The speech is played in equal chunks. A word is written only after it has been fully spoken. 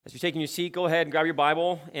As you're taking your seat, go ahead and grab your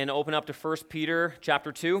Bible and open up to 1 Peter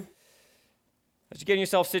chapter 2. As you're getting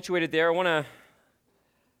yourself situated there, I want to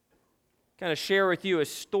kind of share with you a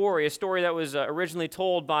story that was originally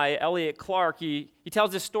told by Elliot Clark. He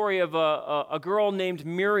tells this story of a girl named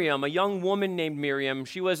Miriam, a young woman named Miriam.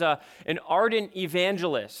 She was an ardent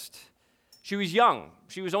evangelist. She was young.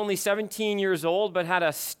 She was only 17 years old, but had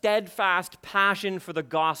a steadfast passion for the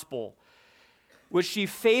gospel, which she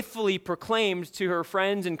faithfully proclaimed to her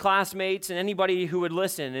friends and classmates and anybody who would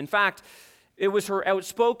listen. In fact, it was her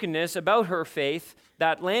outspokenness about her faith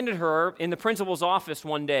that landed her in the principal's office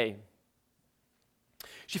one day.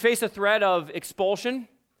 She faced a threat of expulsion,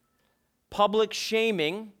 public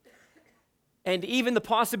shaming, and even the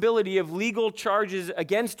possibility of legal charges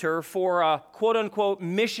against her for a quote-unquote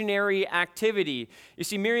missionary activity. You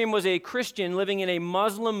see, Miriam was a Christian living in a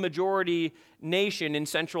Muslim-majority nation in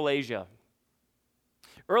Central Asia.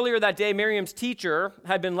 Earlier that day, Miriam's teacher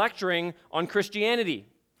had been lecturing on Christianity,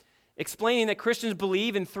 explaining that Christians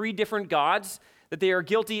believe in three different gods, that they are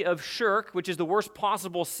guilty of shirk, which is the worst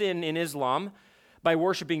possible sin in Islam, by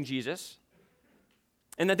worshiping Jesus,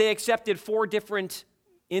 and that they accepted four different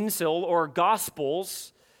insil or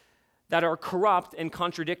gospels that are corrupt and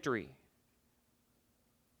contradictory.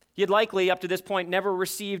 He had likely, up to this point, never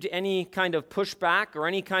received any kind of pushback or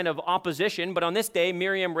any kind of opposition, but on this day,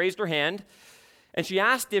 Miriam raised her hand, and she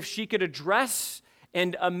asked if she could address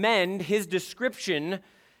and amend his description,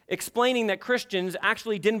 explaining that Christians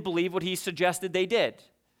actually didn't believe what he suggested they did.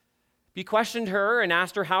 He questioned her and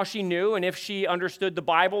asked her how she knew and if she understood the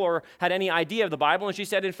Bible or had any idea of the Bible, and she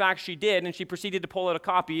said, in fact, she did, and she proceeded to pull out a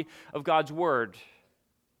copy of God's Word.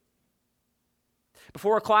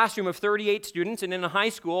 Before a classroom of 38 students and in a high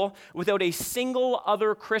school without a single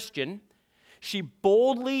other Christian, she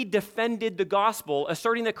boldly defended the gospel,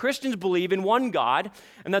 asserting that Christians believe in one God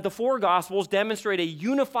and that the four gospels demonstrate a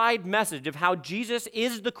unified message of how Jesus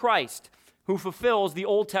is the Christ who fulfills the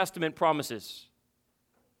Old Testament promises.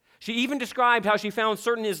 She even described how she found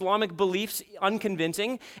certain Islamic beliefs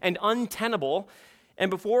unconvincing and untenable,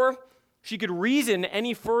 and before she could reason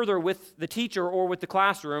any further with the teacher or with the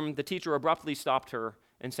classroom, the teacher abruptly stopped her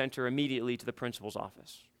and sent her immediately to the principal's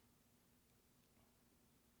office.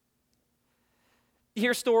 You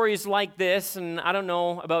hear stories like this, and I don't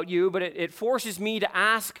know about you, but it forces me to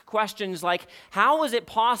ask questions like, how is it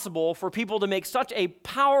possible for people to make such a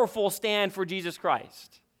powerful stand for Jesus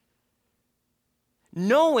Christ,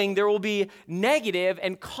 knowing there will be negative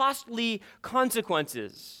and costly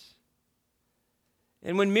consequences?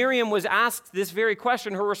 And when Miriam was asked this very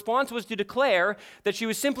question, her response was to declare that she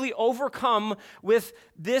was simply overcome with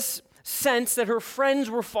this sense that her friends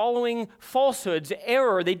were following falsehoods,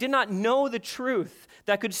 error. They did not know the truth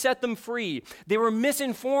that could set them free. They were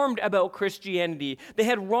misinformed about Christianity. They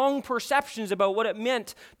had wrong perceptions about what it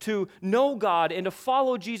meant to know God and to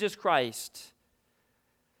follow Jesus Christ.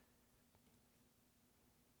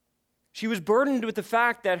 She was burdened with the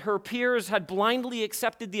fact that her peers had blindly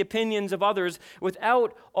accepted the opinions of others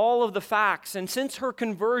without all of the facts. And since her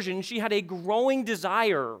conversion, she had a growing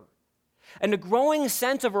desire and a growing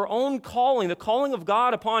sense of her own calling, the calling of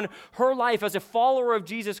God upon her life as a follower of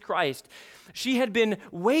Jesus Christ. She had been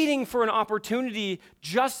waiting for an opportunity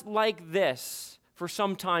just like this for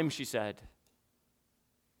some time, she said.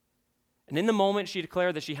 And in the moment, she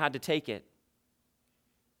declared that she had to take it.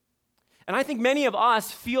 And I think many of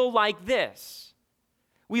us feel like this.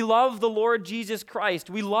 We love the Lord Jesus Christ.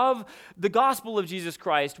 We love the gospel of Jesus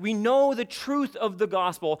Christ. We know the truth of the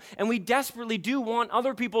gospel, and we desperately do want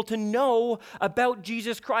other people to know about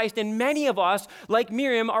Jesus Christ. And many of us, like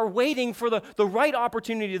Miriam, are waiting for the right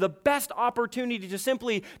opportunity, the best opportunity to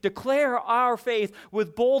simply declare our faith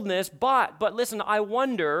with boldness. But listen, I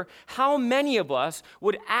wonder how many of us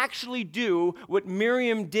would actually do what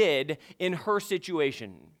Miriam did in her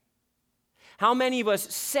situation. How many of us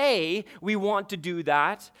say we want to do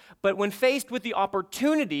that, but when faced with the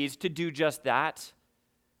opportunities to do just that,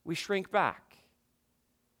 we shrink back?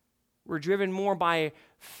 We're driven more by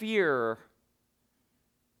fear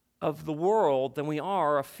of the world than we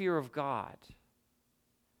are a fear of God.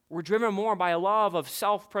 We're driven more by a love of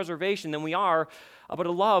self-preservation than we are about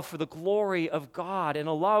a love for the glory of God and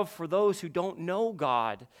a love for those who don't know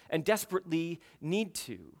God and desperately need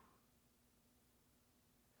to.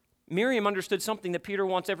 Miriam understood something that Peter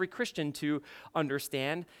wants every Christian to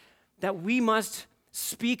understand, that we must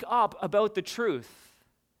speak up about the truth.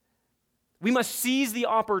 We must seize the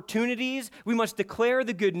opportunities. We must declare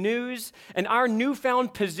the good news. And our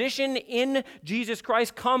newfound position in Jesus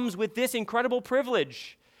Christ comes with this incredible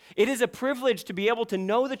privilege. It is a privilege to be able to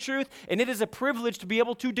know the truth, and it is a privilege to be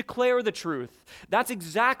able to declare the truth. That's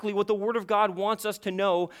exactly what the Word of God wants us to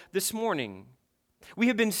know this morning. We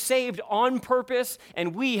have been saved on purpose,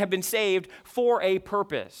 and we have been saved for a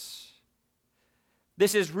purpose.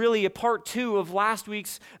 This is really a part 2 of last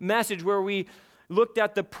week's message where we looked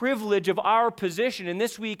at the privilege of our position. And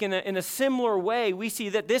this week, in a similar way, we see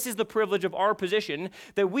that this is the privilege of our position,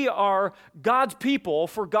 that we are God's people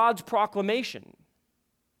for God's proclamation.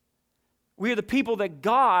 We are the people that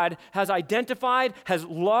God has identified, has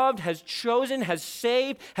loved, has chosen, has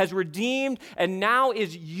saved, has redeemed, and now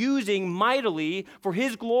is using mightily for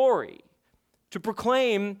His glory to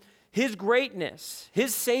proclaim His greatness,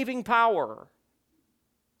 His saving power.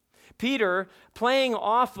 Peter, playing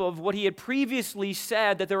off of what he had previously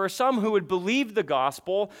said, that there are some who would believe the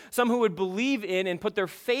gospel, some who would believe in and put their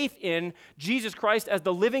faith in Jesus Christ as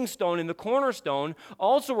the living stone and the cornerstone,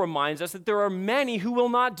 also reminds us that there are many who will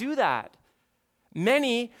not do that.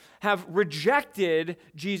 Many have rejected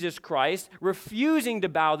Jesus Christ, refusing to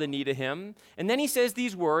bow the knee to Him. And then he says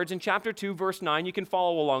these words in chapter 2, verse 9. You can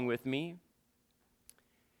follow along with me.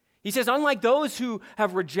 He says, unlike those who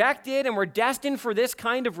have rejected and were destined for this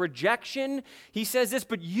kind of rejection, he says this,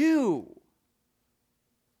 but you,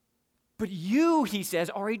 he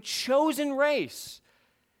says, are a chosen race,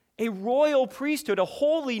 a royal priesthood, a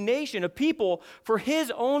holy nation, a people for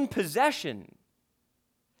His own possession,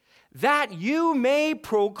 that you may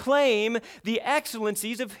proclaim the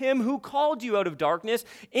excellencies of Him who called you out of darkness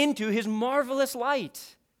into His marvelous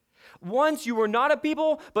light. Once you were not a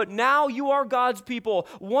people, but now you are God's people.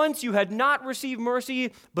 Once you had not received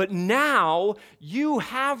mercy, but now you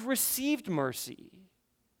have received mercy.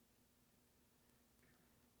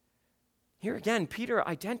 Here again, Peter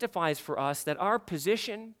identifies for us that our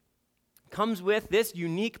position comes with this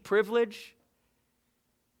unique privilege.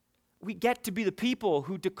 We get to be the people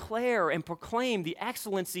who declare and proclaim the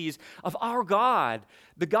excellencies of our God.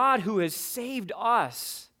 The God who has saved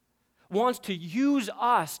us wants to use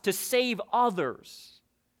us to save others.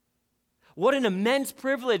 What an immense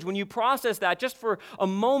privilege when you process that just for a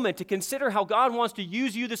moment to consider how God wants to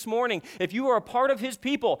use you this morning. If you are a part of His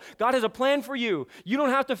people, God has a plan for you. You don't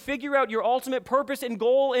have to figure out your ultimate purpose and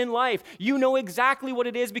goal in life. You know exactly what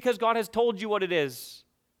it is because God has told you what it is.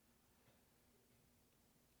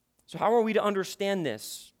 So how are we to understand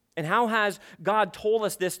this? And how has God told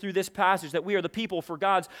us this through this passage, that we are the people for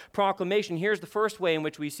God's proclamation? Here's the first way in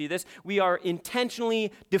which we see this. We are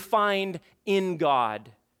intentionally defined in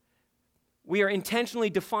God. We are intentionally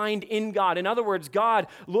defined in God. In other words, God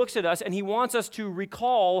looks at us and He wants us to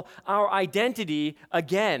recall our identity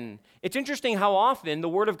again. It's interesting how often the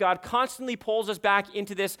Word of God constantly pulls us back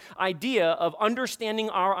into this idea of understanding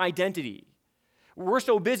our identity. We're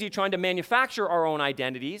so busy trying to manufacture our own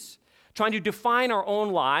identities, trying to define our own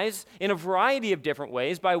lives in a variety of different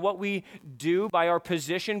ways by what we do, by our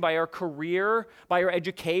position, by our career, by our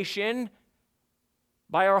education,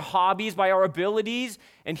 by our hobbies, by our abilities.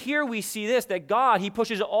 And here we see this, that God, He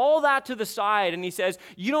pushes all that to the side and He says,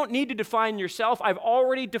 you don't need to define yourself. I've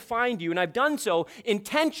already defined you, and I've done so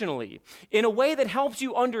intentionally in a way that helps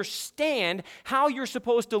you understand how you're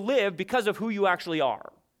supposed to live because of who you actually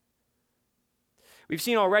are. We've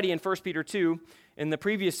seen already in 1 Peter 2, in the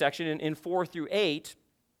previous section, in 4 through 8,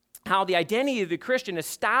 how the identity of the Christian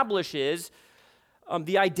establishes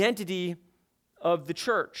the identity of the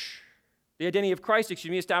church. The identity of Christ,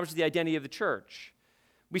 establishes the identity of the church.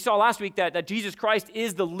 We saw last week that Jesus Christ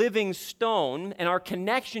is the living stone, and our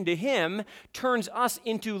connection to Him turns us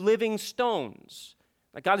into living stones.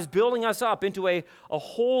 That God is building us up into a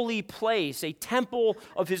holy place, a temple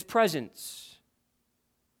of His presence.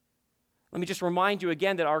 Let me just remind you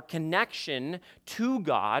again that our connection to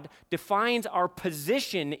God defines our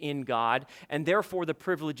position in God and therefore the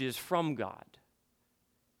privileges from God.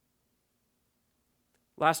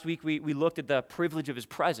 Last week we looked at the privilege of His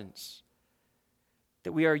presence,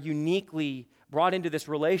 that we are uniquely brought into this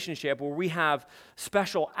relationship where we have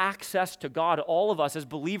special access to God. All of us as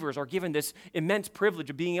believers are given this immense privilege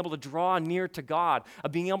of being able to draw near to God,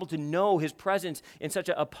 of being able to know His presence in such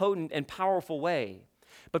a potent and powerful way.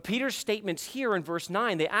 But Peter's statements here in verse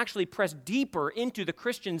 9, they actually press deeper into the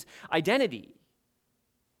Christian's identity.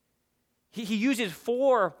 He uses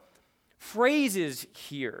 4 phrases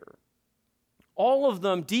here, all of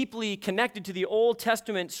them deeply connected to the Old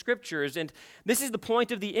Testament scriptures. And this is the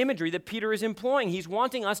point of the imagery that Peter is employing. He's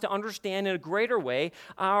wanting us to understand in a greater way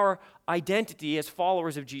our identity as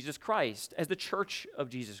followers of Jesus Christ, as the church of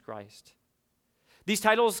Jesus Christ. These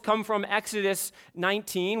titles come from Exodus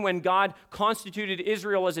 19, when God constituted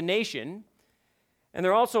Israel as a nation. And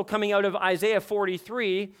they're also coming out of Isaiah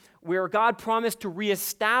 43, where God promised to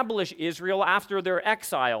reestablish Israel after their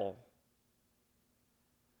exile.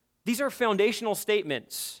 These are foundational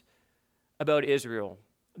statements about Israel.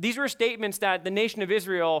 These were statements that the nation of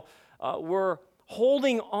Israel were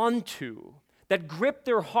holding on to, that gripped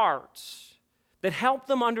their hearts, that helped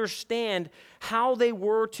them understand how they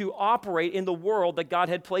were to operate in the world that God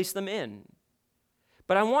had placed them in.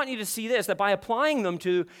 But I want you to see this, that by applying them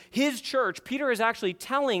to his church, Peter is actually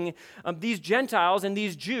telling these Gentiles and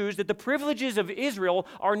these Jews that the privileges of Israel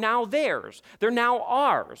are now theirs. They're now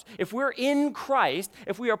ours. If we're in Christ,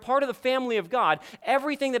 if we are part of the family of God,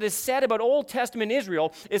 everything that is said about Old Testament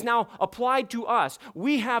Israel is now applied to us.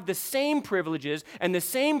 We have the same privileges and the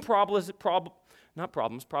same promises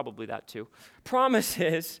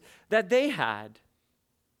that they had.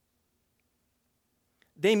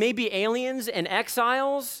 They may be aliens and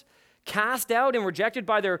exiles, cast out and rejected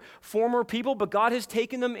by their former people, but God has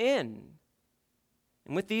taken them in.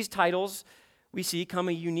 And with these titles, we see come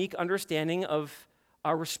a unique understanding of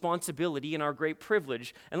our responsibility and our great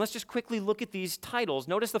privilege. And let's just quickly look at these titles.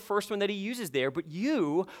 Notice the first one that he uses there, but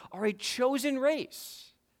you are a chosen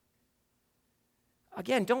race.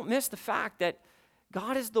 Again, don't miss the fact that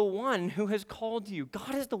God is the one who has called you.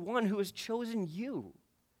 God is the one who has chosen you.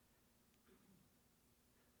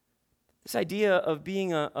 This idea of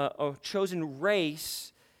being a chosen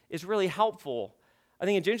race is really helpful. I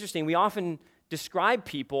think it's interesting. We often describe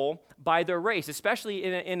people by their race, especially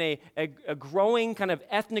in a growing kind of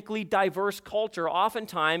ethnically diverse culture.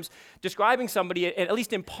 Oftentimes, describing somebody, at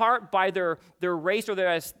least in part by their race or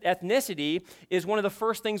their ethnicity, is one of the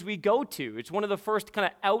first things we go to. It's one of the first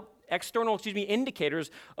kind of external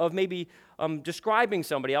indicators of maybe describing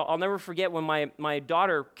somebody. I'll never forget when my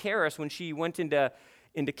daughter, Karis, when she went into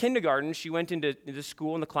kindergarten, she went into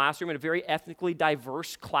school in the classroom, in a very ethnically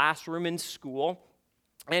diverse classroom in school.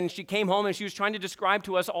 And she came home and she was trying to describe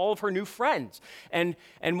to us all of her new friends. And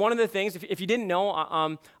one of the things, if you didn't know,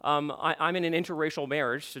 I'm in an interracial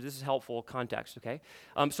marriage, so this is helpful context, okay?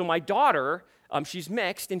 So my daughter, she's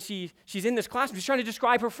mixed, and she's in this classroom. She's trying to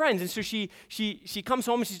describe her friends. And so she comes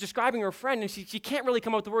home and she's describing her friend, and she can't really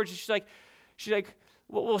come up with the words. She's like,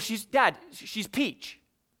 well, she's Peach.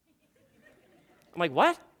 I'm like,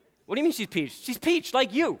 what? What do you mean she's Peach? She's Peach,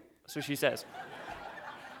 like you. That's what she says.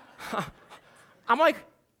 I'm like,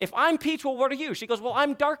 if I'm Peach, well, what are you? She goes, well,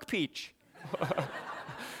 I'm Dark Peach.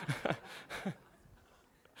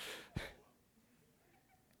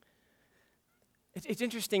 It's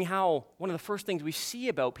interesting how one of the first things we see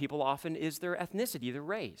about people often is their ethnicity, their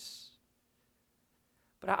race.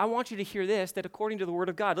 But I want you to hear this, that according to the Word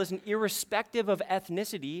of God, listen, irrespective of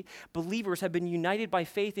ethnicity, believers have been united by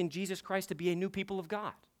faith in Jesus Christ to be a new people of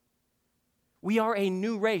God. We are a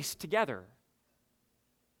new race together.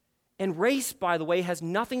 And race, by the way, has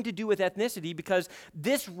nothing to do with ethnicity, because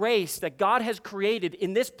this race that God has created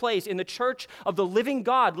in this place, in the church of the living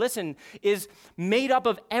God, listen, is made up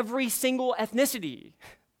of every single ethnicity.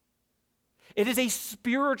 It is a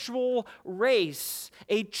spiritual race,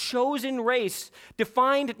 a chosen race,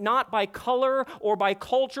 defined not by color or by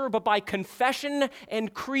culture, but by confession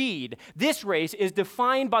and creed. This race is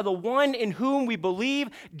defined by the one in whom we believe,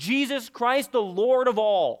 Jesus Christ, the Lord of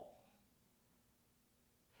all.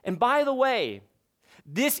 And by the way,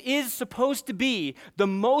 this is supposed to be the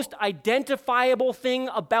most identifiable thing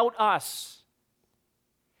about us.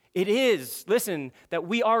 It is, listen, that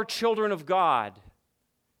we are children of God,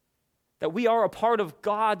 that we are a part of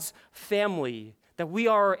God's family, that we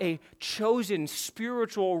are a chosen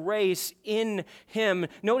spiritual race in Him.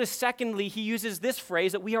 Notice, secondly, he uses this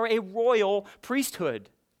phrase, that we are a royal priesthood.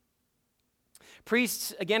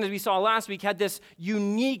 Priests, again, as we saw last week, had this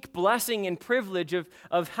unique blessing and privilege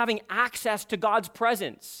of having access to God's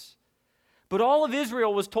presence. But all of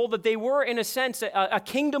Israel was told that they were, in a sense, a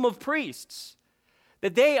kingdom of priests.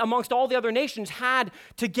 That they, amongst all the other nations, had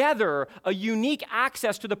together a unique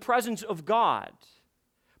access to the presence of God.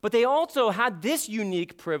 But they also had this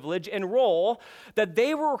unique privilege and role that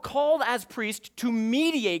they were called as priests to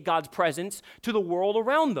mediate God's presence to the world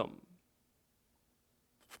around them.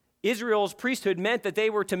 Israel's priesthood meant that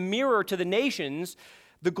they were to mirror to the nations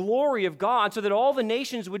the glory of God, so that all the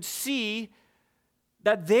nations would see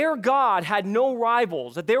that their God had no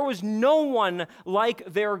rivals, that there was no one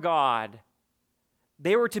like their God.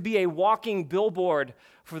 They were to be a walking billboard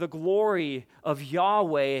for the glory of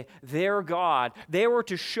Yahweh, their God. They were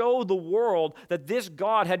to show the world that this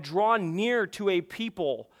God had drawn near to a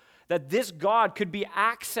people, that this God could be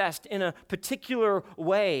accessed in a particular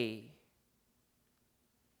way.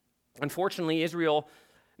 Unfortunately, Israel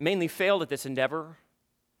mainly failed at this endeavor.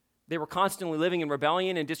 They were constantly living in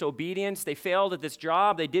rebellion and disobedience. They failed at this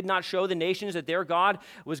job. They did not show the nations that their God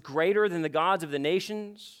was greater than the gods of the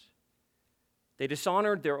nations. They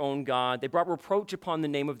dishonored their own God. They brought reproach upon the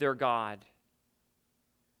name of their God.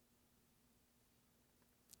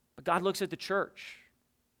 But God looks at the church.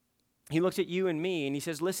 He looks at you and me and he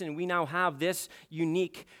says, listen, we now have this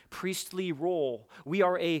unique priestly role. We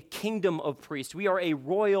are a kingdom of priests. We are a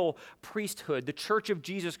royal priesthood. The church of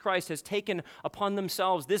Jesus Christ has taken upon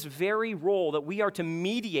themselves this very role that we are to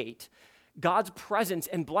mediate God's presence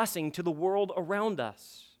and blessing to the world around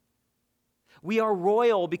us. We are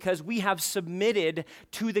royal because we have submitted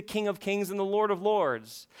to the King of Kings and the Lord of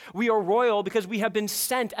Lords. We are royal because we have been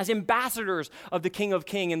sent as ambassadors of the King of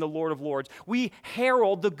Kings and the Lord of Lords. We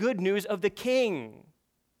herald the good news of the King.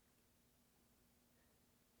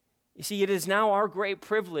 You see, it is now our great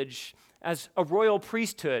privilege as a royal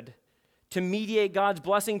priesthood to mediate God's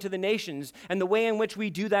blessing to the nations. And the way in which we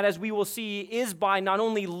do that, as we will see, is by not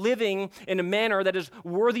only living in a manner that is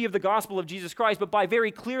worthy of the gospel of Jesus Christ, but by very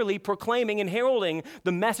clearly proclaiming and heralding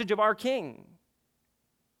the message of our King.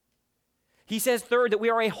 He says, third, that we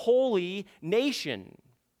are a holy nation.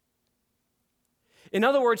 In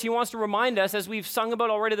other words, he wants to remind us, as we've sung about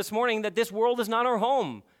already this morning, that this world is not our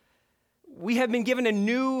home. We have been given a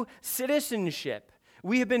new citizenship.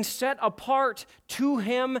 We have been set apart to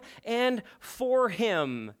him and for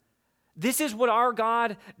him. This is what our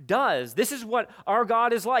God does. This is what our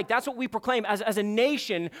God is like. That's what we proclaim. As a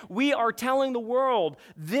nation, we are telling the world,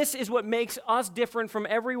 this is what makes us different from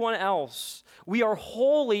everyone else. We are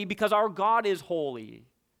holy because our God is holy.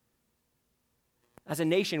 As a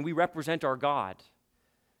nation, we represent our God.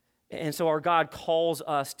 And so our God calls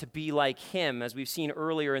us to be like him, as we've seen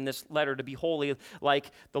earlier in this letter, to be holy like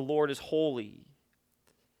the Lord is holy.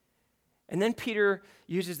 And then Peter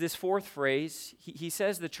uses this fourth phrase. He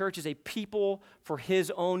says the church is a people for his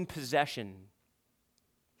own possession.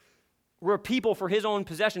 We're a people for his own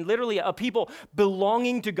possession, literally a people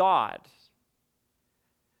belonging to God.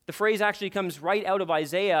 The phrase actually comes right out of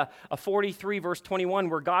Isaiah 43, verse 21,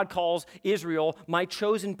 where God calls Israel my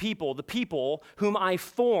chosen people, the people whom I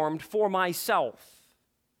formed for myself.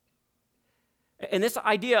 And this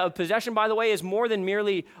idea of possession, by the way, is more than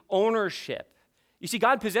merely ownership. You see,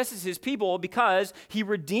 God possesses his people because he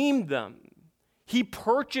redeemed them. He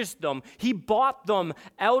purchased them. He bought them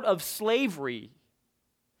out of slavery.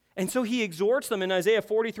 And so he exhorts them in Isaiah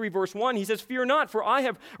 43, verse 1. He says, fear not, for I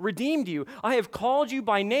have redeemed you. I have called you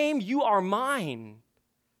by name. You are mine.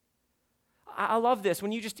 I love this.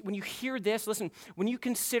 When you hear this, listen, when you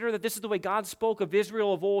consider that this is the way God spoke of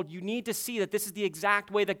Israel of old, you need to see that this is the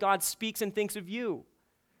exact way that God speaks and thinks of you.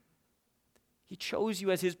 He chose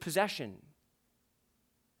you as his possession.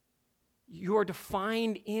 You are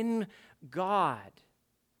defined in God.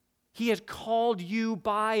 He has called you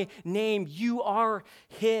by name. You are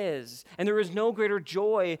his. And there is no greater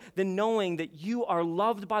joy than knowing that you are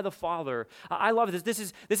loved by the Father. I love this. This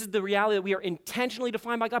is the reality that we are intentionally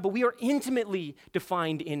defined by God, but we are intimately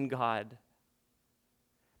defined in God.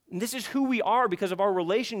 And this is who we are because of our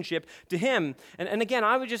relationship to him. And again,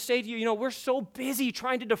 I would just say to you, we're so busy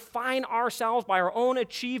trying to define ourselves by our own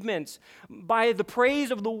achievements, by the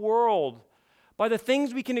praise of the world, by the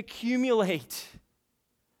things we can accumulate,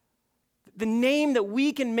 the name that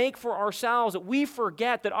we can make for ourselves, that we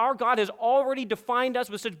forget that our God has already defined us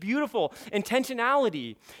with such beautiful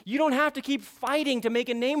intentionality. You don't have to keep fighting to make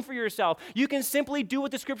a name for yourself. You can simply do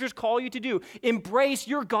what the scriptures call you to do. Embrace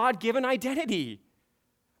your God-given identity.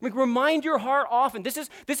 Remind your heart often. This is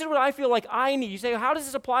what I feel like I need. You say, how does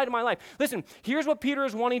this apply to my life? Listen, here's what Peter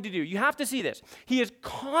is wanting to do. You have to see this. He is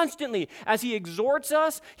constantly, as he exhorts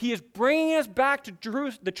us, he is bringing us back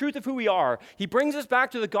to the truth of who we are. He brings us back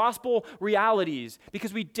to the gospel realities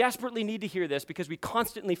because we desperately need to hear this because we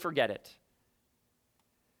constantly forget it.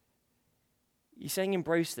 He's saying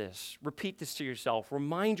embrace this. Repeat this to yourself.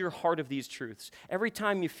 Remind your heart of these truths. Every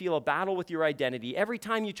time you feel a battle with your identity, every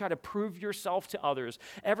time you try to prove yourself to others,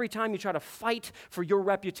 every time you try to fight for your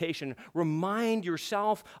reputation, remind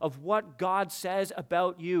yourself of what God says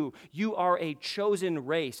about you. You are a chosen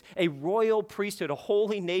race, a royal priesthood, a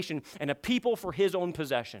holy nation, and a people for his own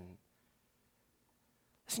possession.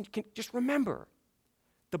 Listen, just remember,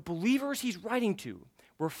 the believers he's writing to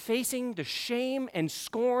were facing the shame and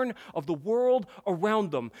scorn of the world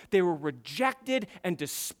around them. They were rejected and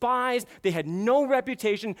despised. They had no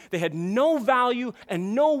reputation. They had no value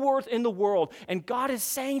and no worth in the world. And God is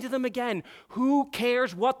saying to them again, who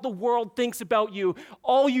cares what the world thinks about you?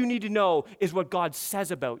 All you need to know is what God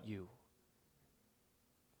says about you.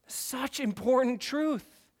 Such important truth.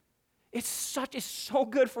 It's so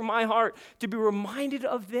good for my heart to be reminded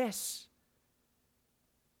of this.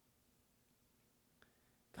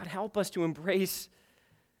 God, help us to embrace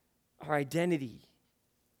our identity.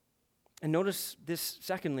 And notice this,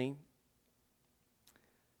 secondly,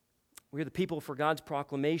 we are the people for God's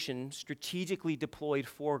proclamation, strategically deployed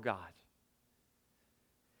for God.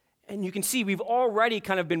 And you can see we've already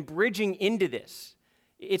kind of been bridging into this.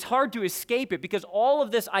 It's hard to escape it because all of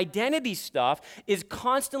this identity stuff is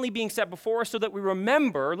constantly being set before us so that we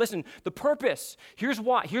remember, listen, the purpose. Here's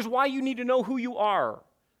why. Here's why you need to know who you are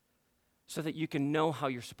so that you can know how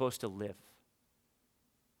you're supposed to live.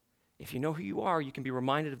 If you know who you are, you can be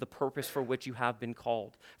reminded of the purpose for which you have been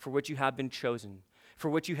called, for which you have been chosen, for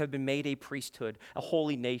which you have been made a priesthood, a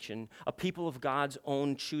holy nation, a people of God's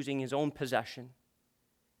own choosing, his own possession.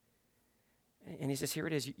 And he says, here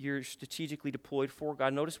it is, you're strategically deployed for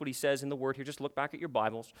God. Notice what he says in the word here. Just look back at your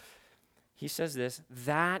Bibles. He says this,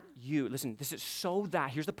 that you, listen, this is so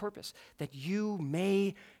that, here's the purpose, that you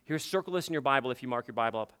may, here's circle this in your Bible if you mark your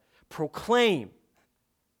Bible up, proclaim,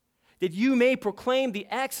 that you may proclaim the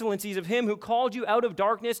excellencies of him who called you out of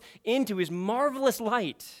darkness into his marvelous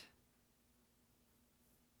light.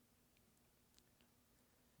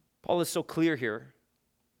 Paul is so clear here.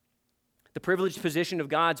 The privileged position of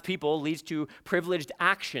God's people leads to privileged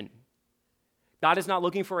action. God is not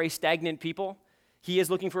looking for a stagnant people. He is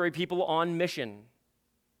looking for a people on mission.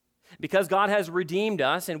 Because God has redeemed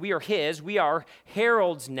us and we are his, we are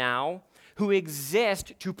heralds now who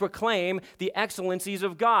exist to proclaim the excellencies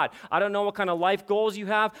of God. I don't know what kind of life goals you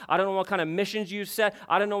have. I don't know what kind of missions you've set.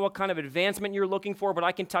 I don't know what kind of advancement you're looking for, but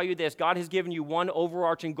I can tell you this. God has given you one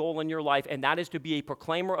overarching goal in your life, and that is to be a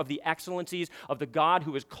proclaimer of the excellencies of the God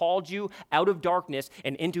who has called you out of darkness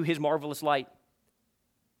and into his marvelous light.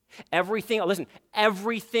 Everything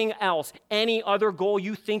else, any other goal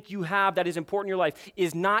you think you have that is important in your life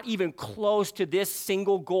is not even close to this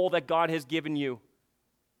single goal that God has given you.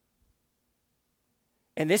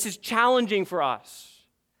 And this is challenging for us.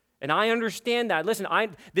 And I understand that. Listen,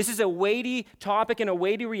 this is a weighty topic and a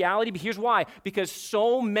weighty reality, but here's why. Because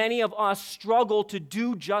so many of us struggle to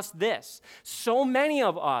do just this. So many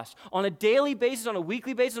of us, on a daily basis, on a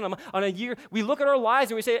weekly basis, on a year, we look at our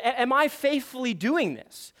lives and we say, am I faithfully doing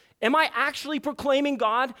this? Am I actually proclaiming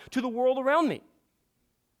God to the world around me?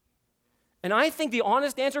 And I think the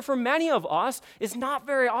honest answer for many of us is not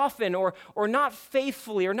very often or not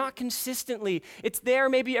faithfully or not consistently. It's there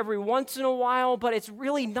maybe every once in a while, but it's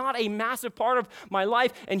really not a massive part of my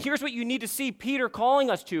life. And here's what you need to see Peter calling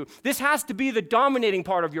us to. This has to be the dominating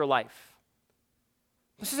part of your life.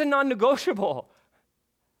 This is a non-negotiable.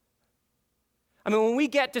 I mean, when we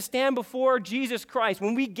get to stand before Jesus Christ,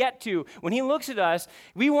 when he looks at us,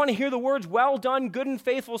 we want to hear the words, well done, good and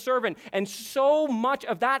faithful servant. And so much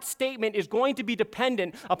of that statement is going to be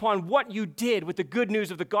dependent upon what you did with the good news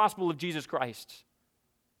of the gospel of Jesus Christ.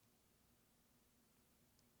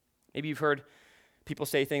 Maybe you've heard people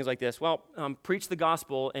say things like this, well, preach the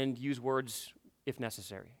gospel and use words if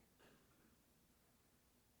necessary.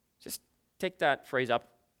 Just take that phrase up,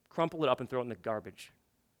 crumple it up and throw it in the garbage.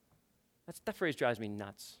 That phrase drives me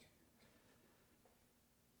nuts.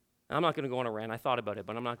 I'm not going to go on a rant. I thought about it,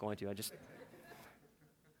 but I'm not going to.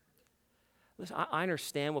 Listen, I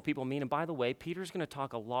understand what people mean. And by the way, Peter's going to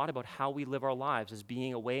talk a lot about how we live our lives as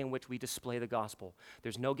being a way in which we display the gospel.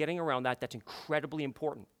 There's no getting around that. That's incredibly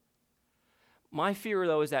important. My fear,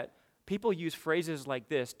 though, is that people use phrases like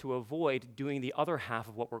this to avoid doing the other half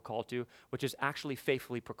of what we're called to, which is actually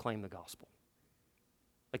faithfully proclaim the gospel,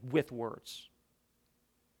 like with words.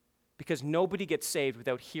 Because nobody gets saved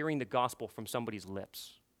without hearing the gospel from somebody's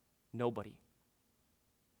lips. Nobody.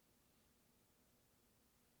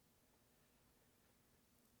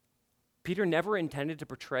 Peter never intended to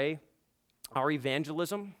portray our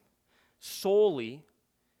evangelism solely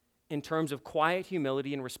in terms of quiet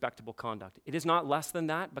humility and respectable conduct. It is not less than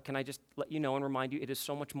that, but can I just let you know and remind you, it is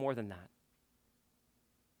so much more than that.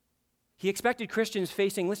 He expected Christians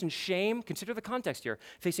facing, listen, shame, consider the context here,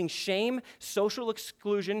 facing shame, social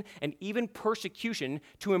exclusion, and even persecution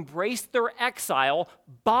to embrace their exile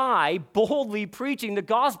by boldly preaching the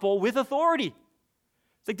gospel with authority.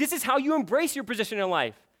 It's like this is how you embrace your position in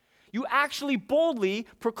life. You actually boldly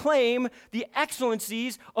proclaim the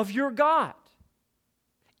excellencies of your God.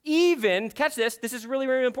 Even, catch this is really,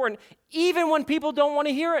 really important, even when people don't want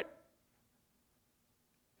to hear it.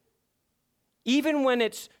 Even when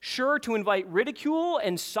it's sure to invite ridicule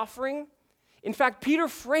and suffering, In fact, Peter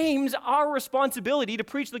frames our responsibility to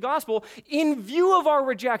preach the gospel in view of our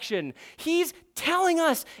rejection. He's telling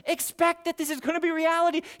us, expect that this is going to be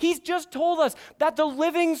reality. He's just told us that the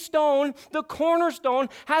living stone, the cornerstone,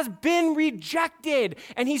 has been rejected.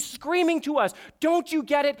 And he's screaming to us, don't you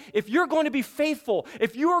get it? If you're going to be faithful,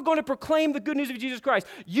 if you are going to proclaim the good news of Jesus Christ,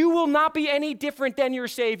 you will not be any different than your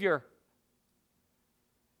Savior.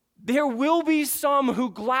 There will be some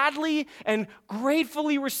who gladly and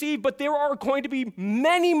gratefully receive, but there are going to be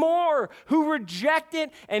many more who reject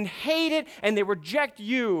it and hate it, and they reject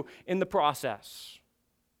you in the process.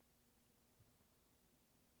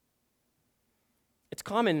 It's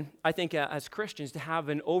common, I think, as Christians to have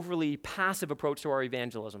an overly passive approach to our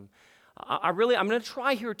evangelism. I'm going to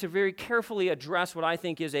try here to very carefully address what I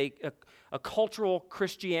think is a cultural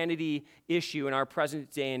Christianity issue in our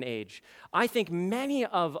present day and age. I think many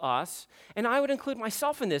of us, and I would include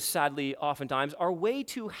myself in this sadly oftentimes, are way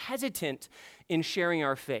too hesitant in sharing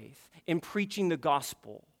our faith, in preaching the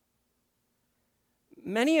gospel.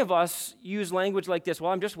 Many of us use language like this,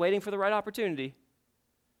 well, I'm just waiting for the right opportunity.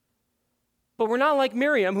 But we're not like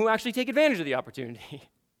Miriam, who actually take advantage of the opportunity.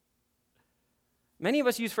 Many of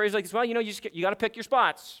us use phrases like this, well, you got to pick your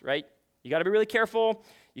spots, right? You got to be really careful.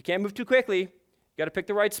 You can't move too quickly. You got to pick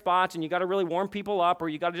the right spots, and you got to really warm people up, or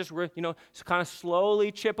you got to just, kind of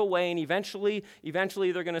slowly chip away, and eventually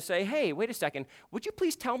they're going to say, hey, wait a second, would you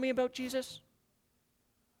please tell me about Jesus?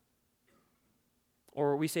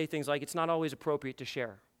 Or we say things like, it's not always appropriate to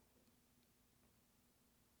share.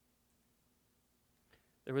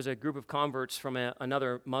 There was a group of converts from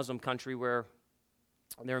another Muslim country where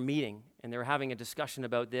they were meeting, and they were having a discussion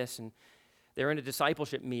about this, and they were in a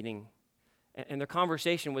discipleship meeting, and their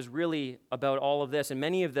conversation was really about all of this. And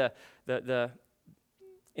many of the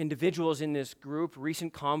individuals in this group,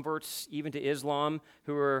 recent converts even to Islam,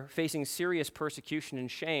 who were facing serious persecution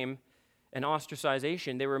and shame and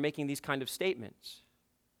ostracization, they were making these kind of statements.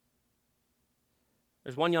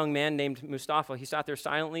 There's one young man named Mustafa. He sat there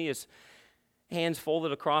silently, his hands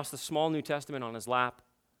folded across the small New Testament on his lap.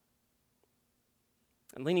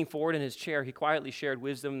 And leaning forward in his chair, he quietly shared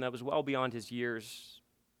wisdom that was well beyond his years.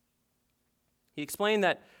 He explained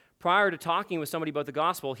that prior to talking with somebody about the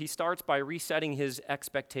gospel, he starts by resetting his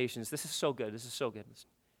expectations. This is so good. Listen.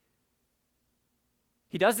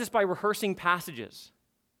 He does this by rehearsing passages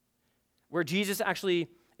where Jesus actually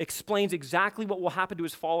explains exactly what will happen to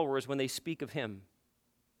his followers when they speak of him.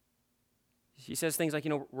 He says things like,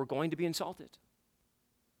 we're going to be insulted.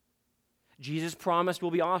 Jesus promised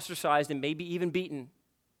we'll be ostracized and maybe even beaten.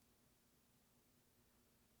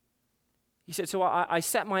 He said, so I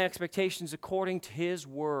set my expectations according to his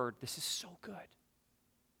word. This is so good.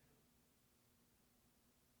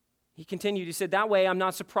 He continued, he said, that way I'm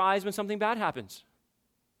not surprised when something bad happens.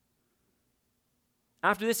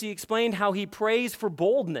 After this, he explained how he prays for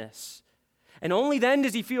boldness. And only then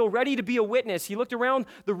does he feel ready to be a witness. He looked around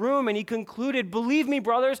the room and he concluded, believe me,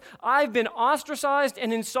 brothers, I've been ostracized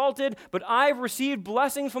and insulted, but I've received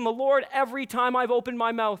blessings from the Lord every time I've opened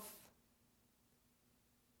my mouth.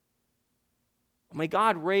 May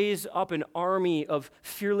God raise up an army of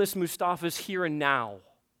fearless Mustafas here and now.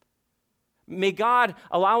 May God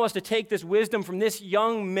allow us to take this wisdom from this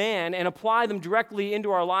young man and apply them directly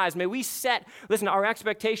into our lives. May we set, our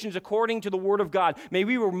expectations according to the Word of God. May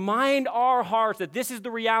we remind our hearts that this is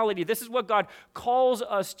the reality. This is what God calls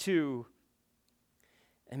us to.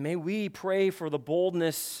 And may we pray for the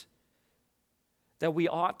boldness that we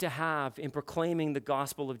ought to have in proclaiming the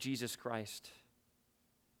gospel of Jesus Christ.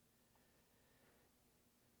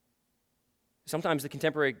 Sometimes the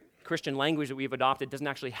contemporary Christian language that we've adopted doesn't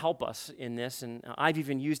actually help us in this, and I've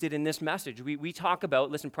even used it in this message. We talk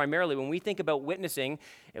about, primarily when we think about witnessing,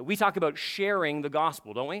 we talk about sharing the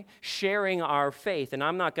gospel, don't we? Sharing our faith, and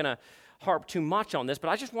I'm not going to harp too much on this, but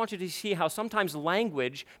I just want you to see how sometimes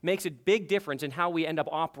language makes a big difference in how we end up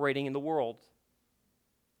operating in the world.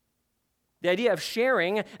 The idea of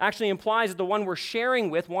sharing actually implies that the one we're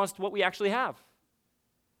sharing with wants what we actually have,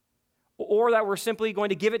 or that we're simply going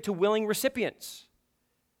to give it to willing recipients.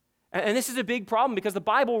 And this is a big problem because the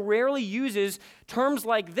Bible rarely uses terms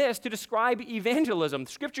like this to describe evangelism.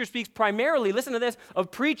 Scripture speaks primarily, listen to this, of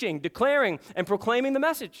preaching, declaring, and proclaiming the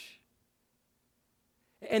message.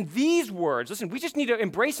 And these words, we just need to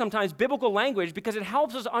embrace sometimes biblical language because it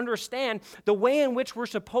helps us understand the way in which we're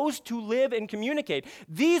supposed to live and communicate.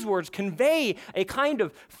 These words convey a kind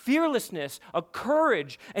of fearlessness, a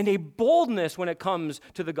courage, and a boldness when it comes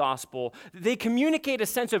to the gospel. They communicate a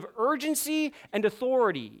sense of urgency and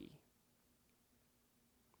authority.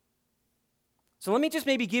 So let me just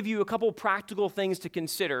maybe give you a couple practical things to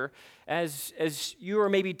consider as you are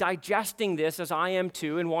maybe digesting this, as I am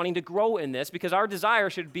too, and wanting to grow in this, because our desire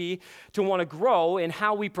should be to want to grow in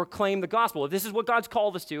how we proclaim the gospel. If this is what God's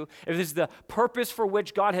called us to, if this is the purpose for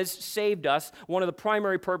which God has saved us, one of the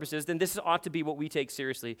primary purposes, then this ought to be what we take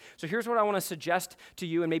seriously. So here's what I want to suggest to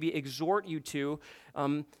you and maybe exhort you to.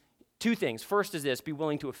 Two things. First is this: be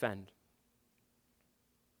willing to offend.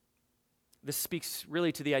 This speaks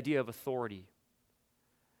really to the idea of authority.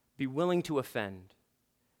 Be willing to offend.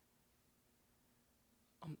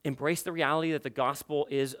 Embrace the reality that the gospel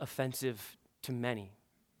is offensive to many.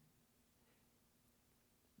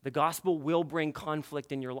 The gospel will bring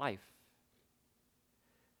conflict in your life.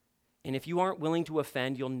 And if you aren't willing to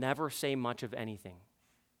offend, you'll never say much of anything.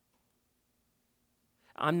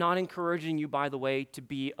 I'm not encouraging you, by the way, to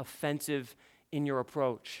be offensive in your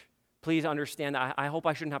approach. Please understand that. I hope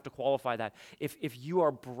I shouldn't have to qualify that. If you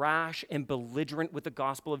are brash and belligerent with the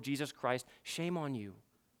gospel of Jesus Christ, shame on you.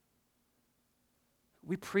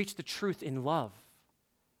 We preach the truth in love.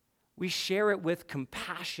 We share it with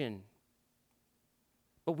compassion.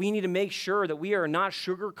 But we need to make sure that we are not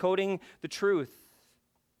sugarcoating the truth.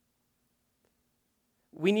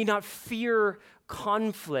 We need not fear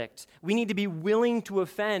conflict. We need to be willing to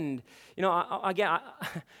offend.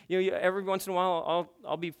 Every once in a while,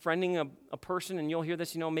 I'll be friending a person, and you'll hear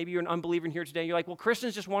this. Maybe you're an unbeliever in here today. You're like, well,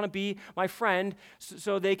 Christians just want to be my friend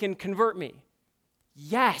so they can convert me.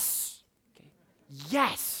 Yes. Okay.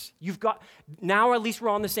 Yes. Now at least we're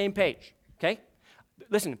on the same page. Okay.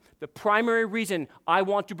 Listen, the primary reason I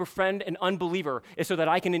want to befriend an unbeliever is so that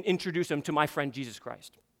I can introduce him to my friend Jesus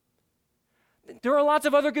Christ. There are lots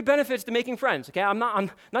of other good benefits to making friends, okay? I'm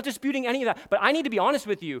not disputing any of that, but I need to be honest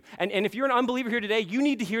with you. And if you're an unbeliever here today, you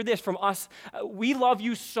need to hear this from us. We love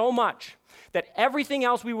you so much that everything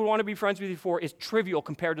else we would want to be friends with you for is trivial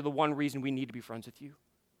compared to the one reason we need to be friends with you.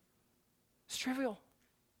 It's trivial.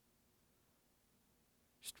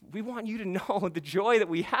 We want you to know the joy that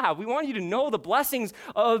we have. We want you to know the blessings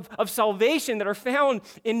of salvation that are found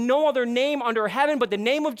in no other name under heaven but the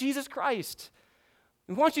name of Jesus Christ.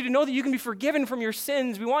 We want you to know that you can be forgiven from your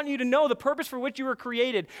sins. We want you to know the purpose for which you were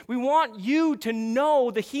created. We want you to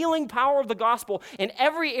know the healing power of the gospel in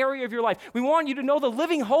every area of your life. We want you to know the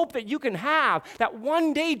living hope that you can have, that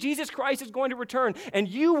one day Jesus Christ is going to return and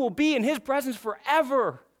you will be in his presence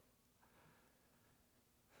forever.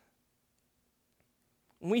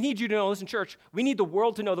 We need you to know, listen, church, we need the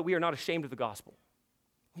world to know that we are not ashamed of the gospel.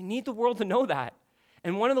 We need the world to know that.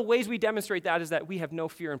 And one of the ways we demonstrate that is that we have no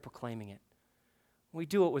fear in proclaiming it. We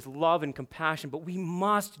do it with love and compassion, but we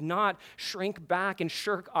must not shrink back and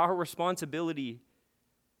shirk our responsibility.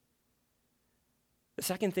 The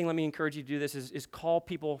second thing, let me encourage you to do this, is call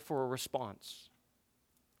people for a response.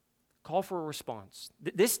 Call for a response.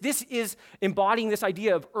 This is embodying this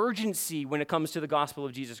idea of urgency when it comes to the gospel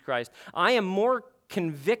of Jesus Christ. I am more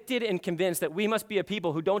convicted and convinced that we must be a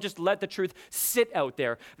people who don't just let the truth sit out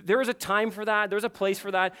there. There is a time for that. There's a place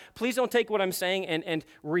for that. Please don't take what I'm saying and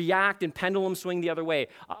react and pendulum swing the other way.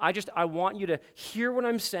 I want you to hear what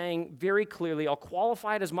I'm saying very clearly. I'll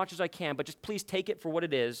qualify it as much as I can, but just please take it for what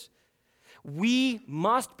it is. We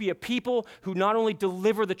must be a people who not only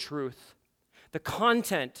deliver the truth, the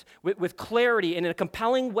content with clarity and in a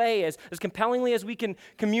compelling way, as compellingly as we can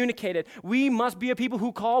communicate it. We must be a people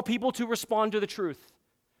who call people to respond to the truth.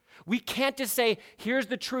 We can't just say, here's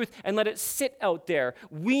the truth, and let it sit out there.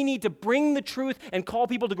 We need to bring the truth and call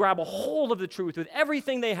people to grab a hold of the truth with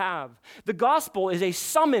everything they have. The gospel is a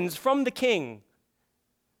summons from the King.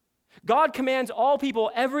 God commands all people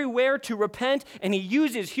everywhere to repent, and he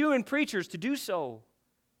uses human preachers to do so.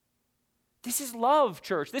 This is love,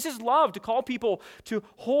 church. This is love, to call people to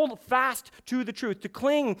hold fast to the truth, to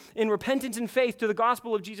cling in repentance and faith to the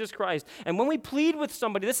gospel of Jesus Christ. And when we plead with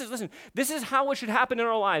somebody, this is how it should happen in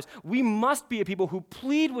our lives. We must be a people who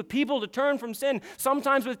plead with people to turn from sin,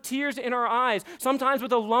 sometimes with tears in our eyes, sometimes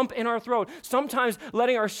with a lump in our throat, sometimes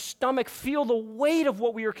letting our stomach feel the weight of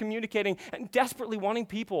what we are communicating, and desperately wanting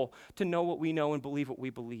people to know what we know and believe what we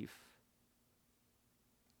believe.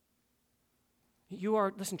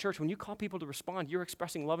 Listen, church, when you call people to respond, you're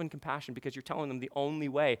expressing love and compassion because you're telling them the only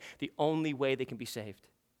way they can be saved.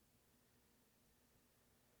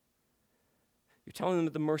 You're telling them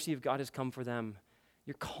that the mercy of God has come for them.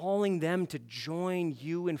 You're calling them to join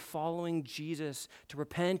you in following Jesus, to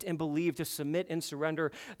repent and believe, to submit and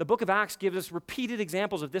surrender. The book of Acts gives us repeated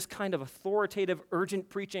examples of this kind of authoritative, urgent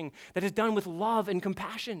preaching that is done with love and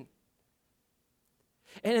compassion.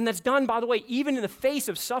 And that's done, by the way, even in the face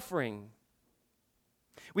of suffering.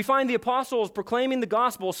 We find the apostles proclaiming the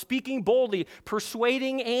gospel, speaking boldly,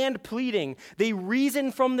 persuading and pleading. They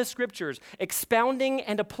reason from the scriptures, expounding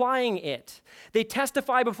and applying it. They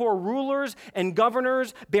testify before rulers and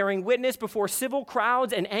governors, bearing witness before civil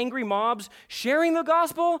crowds and angry mobs. Sharing the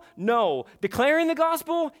gospel? No. Declaring the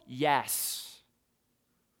gospel? Yes.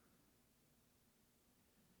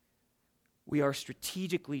 We are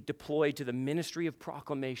strategically deployed to the ministry of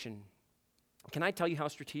proclamation. Can I tell you how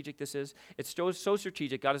strategic this is? It's so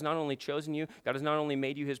strategic. God has not only chosen you, God has not only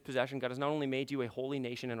made you his possession, God has not only made you a holy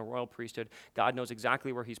nation and a royal priesthood, God knows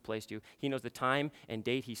exactly where he's placed you. He knows the time and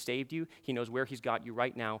date he saved you. He knows where he's got you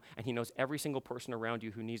right now, and he knows every single person around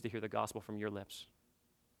you who needs to hear the gospel from your lips.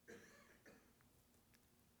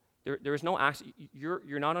 There is no accident.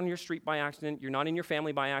 You're not on your street by accident. You're not in your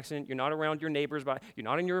family by accident. You're not around your neighbors you're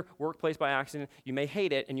not in your workplace by accident. You may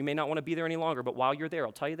hate it and you may not want to be there any longer, but while you're there,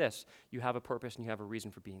 I'll tell you this, you have a purpose and you have a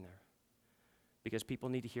reason for being there. Because people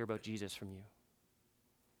need to hear about Jesus from you.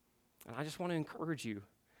 And I just want to encourage you.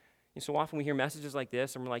 And so often we hear messages like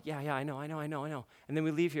this and we're like, yeah, I know. And then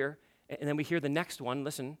we leave here and then we hear the next one,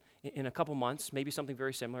 listen, in a couple months, maybe something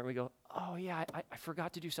very similar, and we go, oh yeah, I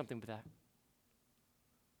forgot to do something with that.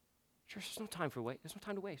 Church, there's no time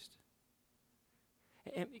to waste.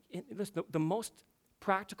 And listen, the most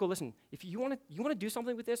practical, listen, if you want to do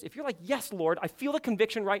something with this, if you're like, yes, Lord, I feel the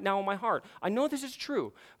conviction right now in my heart. I know this is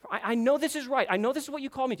true. I know this is right. I know this is what you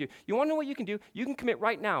call me to. You want to know what you can do? You can commit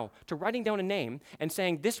right now to writing down a name and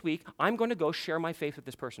saying, this week, I'm going to go share my faith with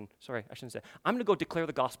this person. Sorry, I shouldn't say. I'm going to go declare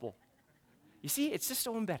the gospel. You see, it's just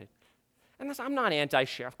so embedded. And listen, I'm not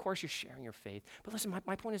anti-share. Of course you're sharing your faith. But listen,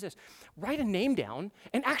 my point is this. Write a name down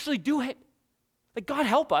and actually do it. Like, God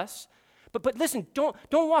help us. But listen, don't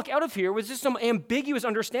walk out of here with just some ambiguous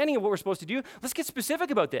understanding of what we're supposed to do. Let's get specific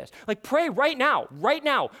about this. Like, pray right now.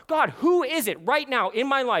 God, who is it right now in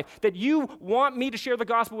my life that you want me to share the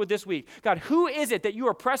gospel with this week? God, who is it that you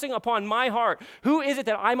are pressing upon my heart? Who is it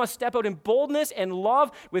that I must step out in boldness and love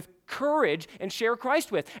with courage and share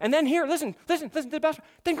Christ with? And then here, listen to the best.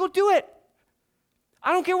 Then go do it.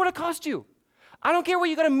 I don't care what it costs you. I don't care what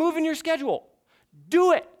you got to move in your schedule.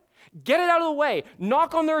 Do it. Get it out of the way.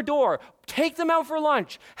 Knock on their door. Take them out for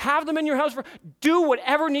lunch. Have them in your house. Do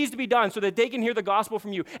whatever needs to be done so that they can hear the gospel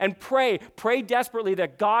from you. And pray desperately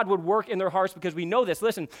that God would work in their hearts, because we know this.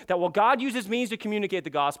 Listen, that while God uses means to communicate the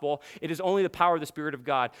gospel, it is only the power of the Spirit of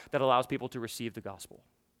God that allows people to receive the gospel.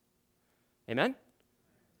 Amen?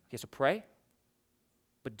 Okay, so pray,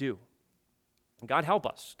 but do. God help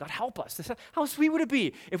us. God help us. How sweet would it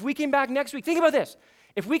be if we came back next week? Think about this.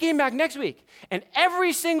 If we came back next week and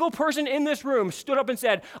every single person in this room stood up and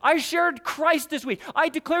said, I shared Christ this week. I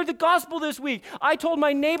declared the gospel this week. I told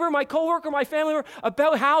my neighbor, my coworker, my family member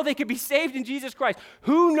about how they could be saved in Jesus Christ.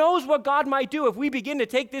 Who knows what God might do if we begin to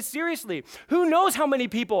take this seriously? Who knows how many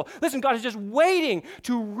people? Listen, God is just waiting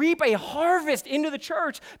to reap a harvest into the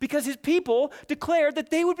church because his people declared that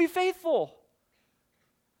they would be faithful.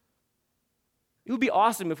 It would be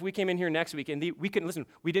awesome if we came in here next week and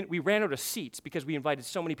we ran out of seats because we invited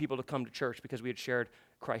so many people to come to church because we had shared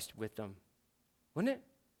Christ with them. Wouldn't it?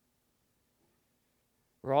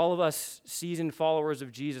 Where all of us seasoned followers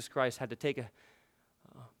of Jesus Christ had to take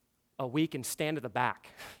a week and stand at the back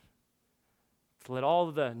to let all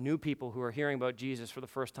of the new people who are hearing about Jesus for the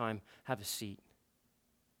first time have a seat.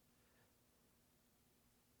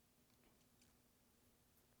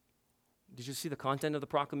 Did you see the content of the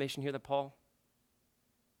proclamation here that Paul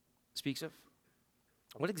speaks of?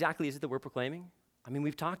 What exactly is it that we're proclaiming? I mean,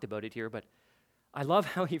 we've talked about it here, but I love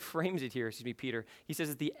how he frames it here, Peter. He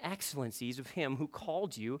says, the excellencies of him who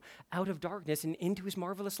called you out of darkness and into his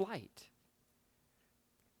marvelous light.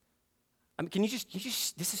 I mean, can you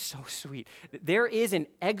just, this is so sweet. There is an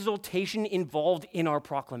exaltation involved in our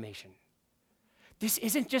proclamation. This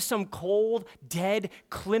isn't just some cold, dead,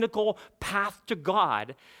 clinical path to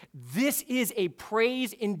God. This is a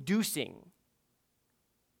praise-inducing,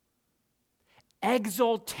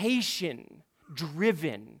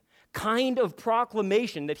 exaltation-driven kind of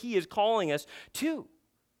proclamation that he is calling us to.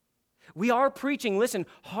 We are preaching, listen,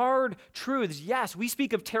 hard truths. Yes, we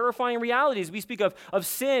speak of terrifying realities. We speak of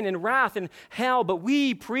sin and wrath and hell, but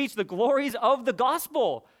we preach the glories of the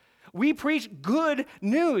gospel. We preach good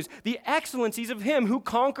news, the excellencies of him who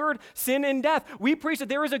conquered sin and death. We preach that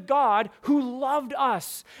there is a God who loved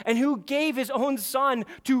us and who gave his own son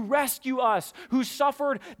to rescue us, who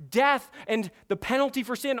suffered death and the penalty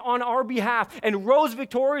for sin on our behalf and rose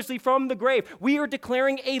victoriously from the grave. We are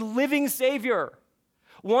declaring a living Savior,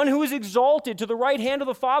 one who is exalted to the right hand of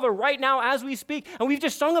the Father right now as we speak. And we've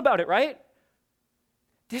just sung about it, right?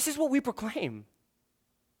 This is what we proclaim.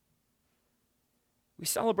 We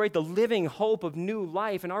celebrate the living hope of new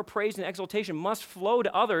life, and our praise and exaltation must flow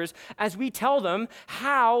to others as we tell them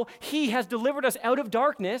how he has delivered us out of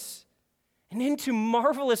darkness and into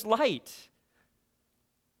marvelous light.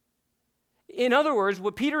 In other words,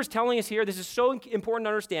 what Peter is telling us here, this is so important to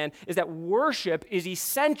understand, is that worship is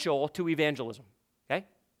essential to evangelism, okay?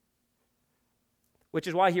 Which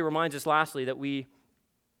is why he reminds us lastly that we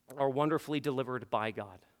are wonderfully delivered by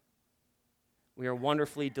God. We are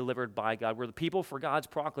wonderfully delivered by God. We're the people for God's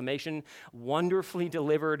proclamation, wonderfully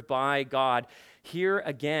delivered by God. Here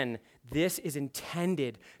again, this is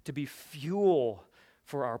intended to be fuel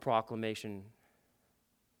for our proclamation.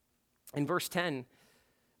 In verse 10,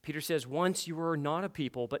 Peter says, once you were not a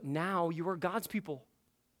people, but now you are God's people.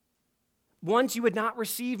 Once you had not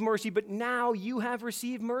received mercy, but now you have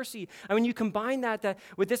received mercy. And when you combine that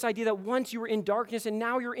with this idea that once you were in darkness and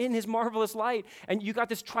now you're in his marvelous light, and you got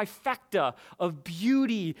this trifecta of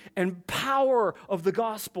beauty and power of the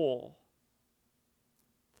gospel.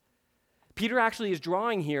 Peter actually is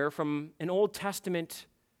drawing here from an Old Testament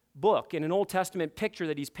book and an Old Testament picture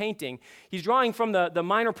that he's painting. He's drawing from the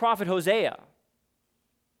minor prophet Hosea.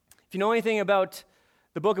 If you know anything about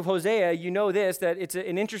the book of Hosea, you know this, that it's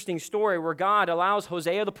an interesting story where God allows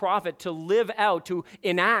Hosea the prophet to live out, to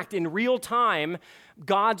enact in real time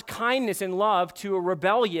God's kindness and love to a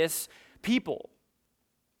rebellious people.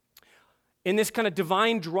 In this kind of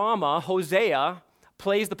divine drama, Hosea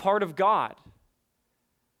plays the part of God.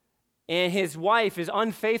 And his wife, his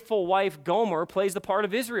unfaithful wife Gomer, plays the part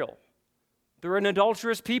of Israel. They're an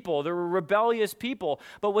adulterous people. They're a rebellious people.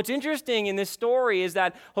 But what's interesting in this story is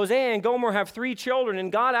that Hosea and Gomer have 3 children,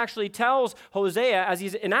 and God actually tells Hosea, as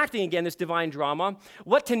he's enacting again this divine drama,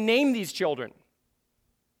 what to name these children.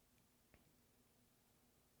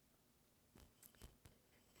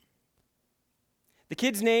 The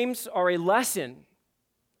kids' names are a lesson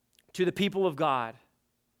to the people of God.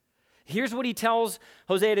 Here's what he tells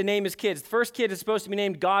Hosea to name his kids. The first kid is supposed to be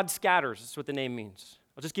named God Scatters. That's what the name means.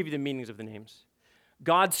 I'll just give you the meanings of the names.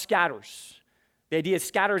 God scatters. The idea is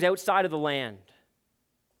scatters outside of the land.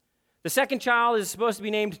 The second child is supposed to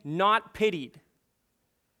be named Not Pitied.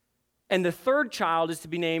 And the third child is to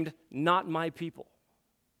be named Not My People.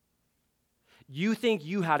 You think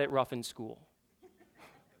you had it rough in school.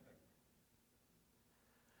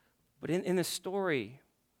 But in the story,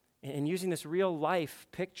 and using this real life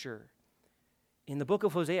picture, in the book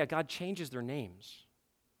of Hosea, God changes their names.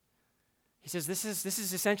 He says this is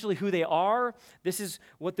essentially who they are. This is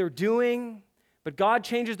what they're doing. But God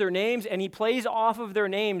changes their names, and he plays off of their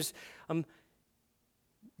names.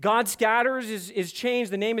 God Scatters is changed.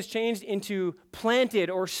 The name is changed into planted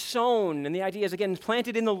or sown. And the idea is, again,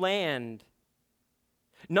 planted in the land.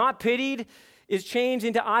 Not Pitied is changed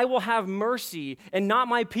into I will have mercy. And Not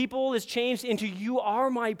My People is changed into you are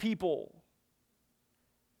my people.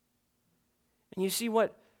 And you see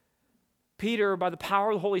what Peter, by the power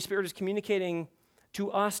of the Holy Spirit, is communicating to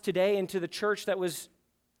us today and to the church that was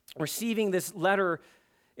receiving this letter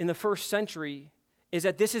in the first century, is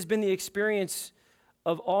that this has been the experience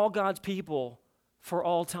of all God's people for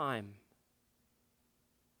all time.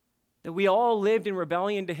 That we all lived in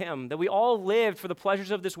rebellion to him, that we all lived for the pleasures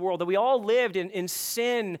of this world, that we all lived in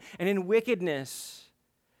sin and in wickedness.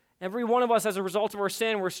 Every one of us, as a result of our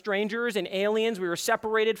sin, were strangers and aliens. We were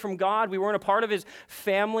separated from God. We weren't a part of his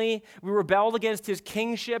family. We rebelled against his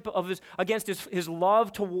kingship, against his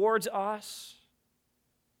love towards us.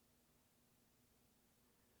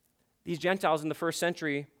 These Gentiles in the first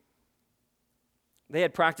century, they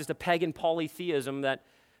had practiced a pagan polytheism that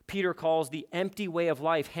Peter calls the empty way of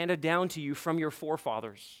life handed down to you from your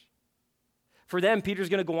forefathers. For them, Peter's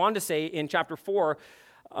going to go on to say in chapter 4,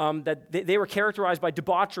 that they were characterized by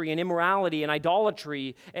debauchery and immorality and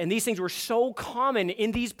idolatry, and these things were so common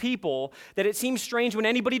in these people that it seems strange when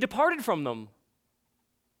anybody departed from them.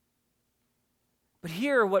 But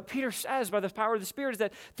here, what Peter says by the power of the Spirit is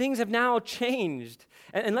that things have now changed.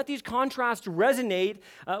 And let these contrasts resonate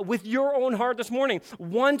with your own heart this morning.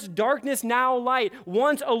 Once darkness, now light.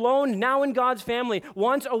 Once alone, now in God's family.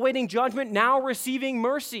 Once awaiting judgment, now receiving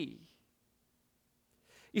mercy.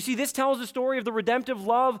 You see, this tells the story of the redemptive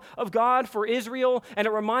love of God for Israel, and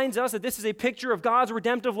it reminds us that this is a picture of God's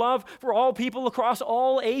redemptive love for all people across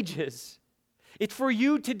all ages. It's for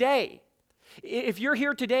you today. If you're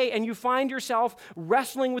here today and you find yourself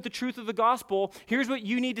wrestling with the truth of the gospel, here's what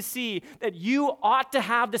you need to see, that you ought to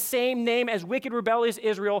have the same name as wicked, rebellious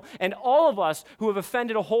Israel and all of us who have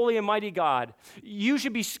offended a holy and mighty God. You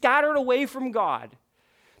should be scattered away from God.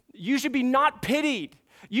 You should be not pitied.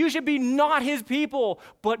 You should be not his people,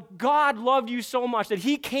 but God loved you so much that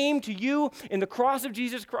he came to you in the cross of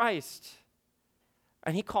Jesus Christ.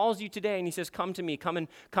 And he calls you today and he says, come to me, come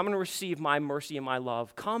and receive my mercy and my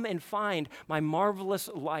love. Come and find my marvelous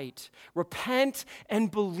light. Repent and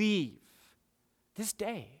believe this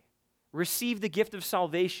day. Receive the gift of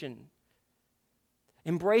salvation.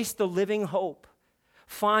 Embrace the living hope.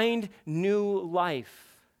 Find new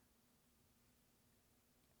life.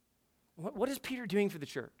 What is Peter doing for the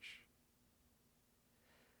church?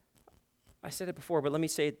 I said it before, but let me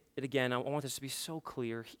say it again. I want this to be so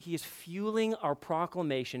clear. He is fueling our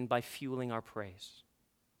proclamation by fueling our praise.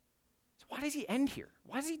 So why does he end here?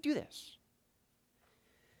 Why does he do this?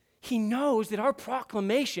 He knows that our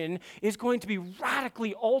proclamation is going to be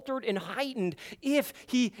radically altered and heightened if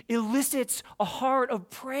he elicits a heart of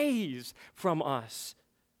praise from us.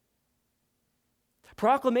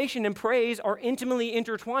 Proclamation and praise are intimately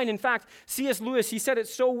intertwined. In fact, C.S. Lewis, he said it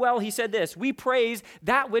so well, he said this: we praise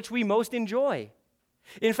that which we most enjoy.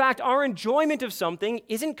 In fact, our enjoyment of something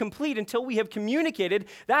isn't complete until we have communicated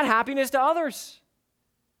that happiness to others.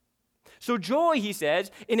 So joy, he says,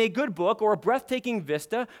 in a good book or a breathtaking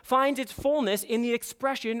vista finds its fullness in the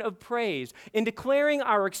expression of praise, in declaring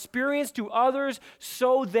our experience to others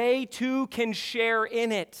so they too can share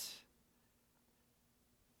in it.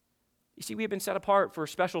 You see, we have been set apart for a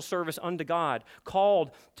special service unto God,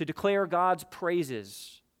 called to declare God's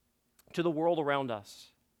praises to the world around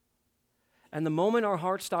us. And the moment our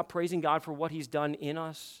hearts stop praising God for what he's done in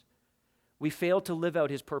us, we fail to live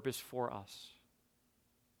out his purpose for us.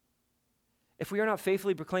 If we are not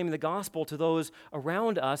faithfully proclaiming the gospel to those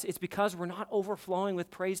around us, it's because we're not overflowing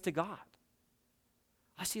with praise to God.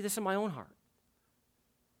 I see this in my own heart.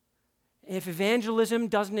 If evangelism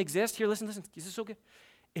doesn't exist, here, listen, this is so good.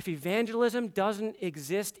 If evangelism doesn't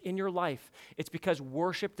exist in your life, it's because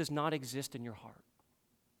worship does not exist in your heart.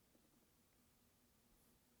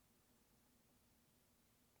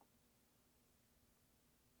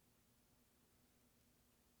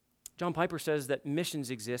 John Piper says that missions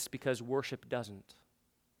exist because worship doesn't.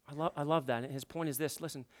 I love that. And his point is this: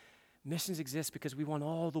 listen, missions exist because we want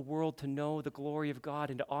all the world to know the glory of God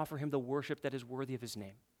and to offer him the worship that is worthy of his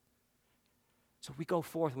name. So we go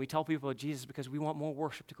forth and we tell people about Jesus because we want more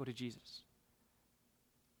worship to go to Jesus.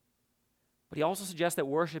 But he also suggests that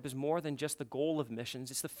worship is more than just the goal of missions,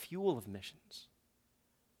 it's the fuel of missions.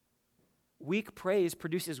 Weak praise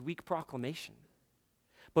produces weak proclamation.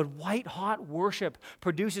 But white-hot worship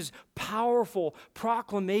produces powerful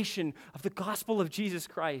proclamation of the gospel of Jesus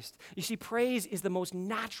Christ. You see, praise is the most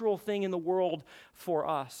natural thing in the world for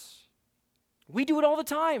us. We do it all the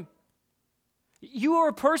time. You are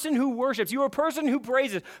a person who worships. You are a person who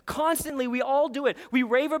praises. Constantly, we all do it. We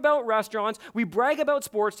rave about restaurants. We brag about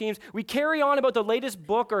sports teams. We carry on about the latest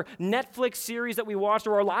book or Netflix series that we watched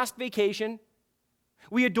or our last vacation.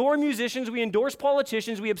 We adore musicians. We endorse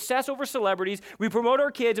politicians. We obsess over celebrities. We promote our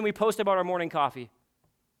kids, and we post about our morning coffee.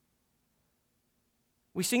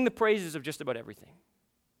 We sing the praises of just about everything.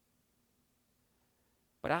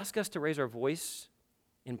 But ask us to raise our voice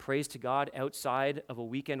in praise to God outside of a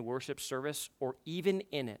weekend worship service or even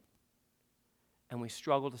in it, and we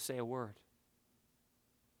struggle to say a word.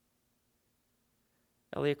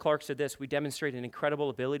 Elliot Clark said this: we demonstrate an incredible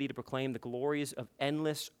ability to proclaim the glories of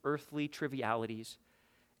endless earthly trivialities,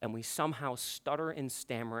 and we somehow stutter and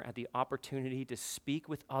stammer at the opportunity to speak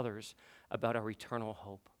with others about our eternal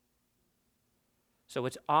hope. So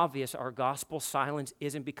it's obvious our gospel silence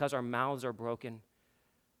isn't because our mouths are broken,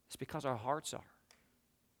 it's because our hearts are.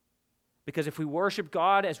 Because if we worship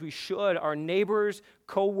God as we should, our neighbors,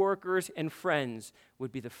 co-workers, and friends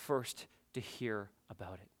would be the first to hear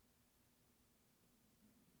about it.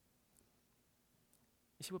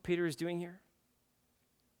 You see what Peter is doing here?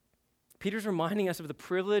 Peter's reminding us of the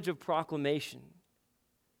privilege of proclamation.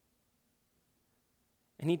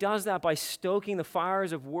 And he does that by stoking the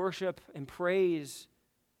fires of worship and praise.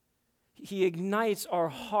 He ignites our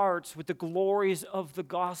hearts with the glories of the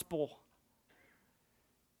gospel.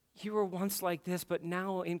 You were once like this, but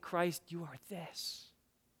now in Christ you are this.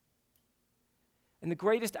 And the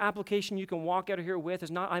greatest application you can walk out of here with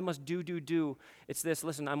is not, I must do. It's this: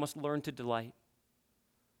 listen, I must learn to delight.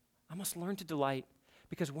 I must learn to delight.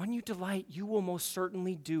 Because when you delight, you will most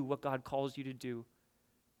certainly do what God calls you to do.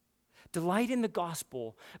 Delight in the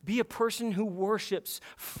gospel. Be a person who worships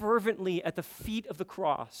fervently at the feet of the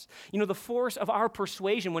cross. You know, the force of our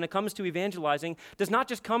persuasion when it comes to evangelizing does not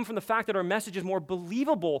just come from the fact that our message is more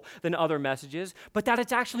believable than other messages, but that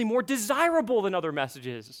it's actually more desirable than other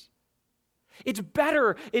messages. It's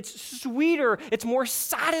better, it's sweeter, it's more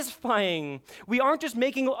satisfying. We aren't just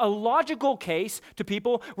making a logical case to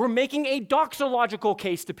people, we're making a doxological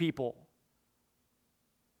case to people.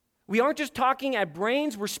 We aren't just talking at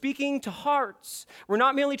brains, we're speaking to hearts. We're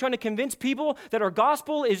not merely trying to convince people that our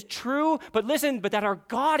gospel is true, but that our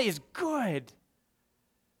God is good.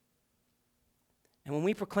 And when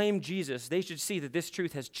we proclaim Jesus, they should see that this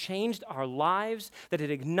truth has changed our lives, that it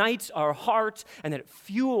ignites our hearts, and that it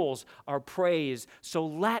fuels our praise. So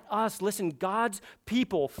let us, God's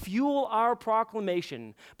people, fuel our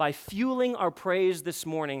proclamation by fueling our praise this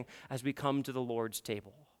morning as we come to the Lord's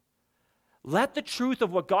table. Let the truth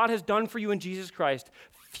of what God has done for you in Jesus Christ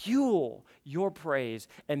fuel your praise,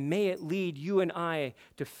 and may it lead you and I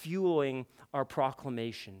to fueling our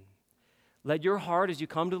proclamation. Let your heart, as you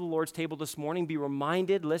come to the Lord's table this morning, be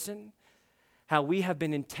reminded, how we have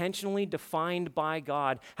been intentionally defined by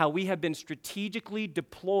God, how we have been strategically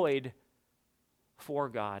deployed for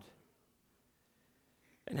God,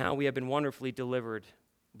 and how we have been wonderfully delivered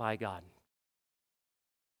by God.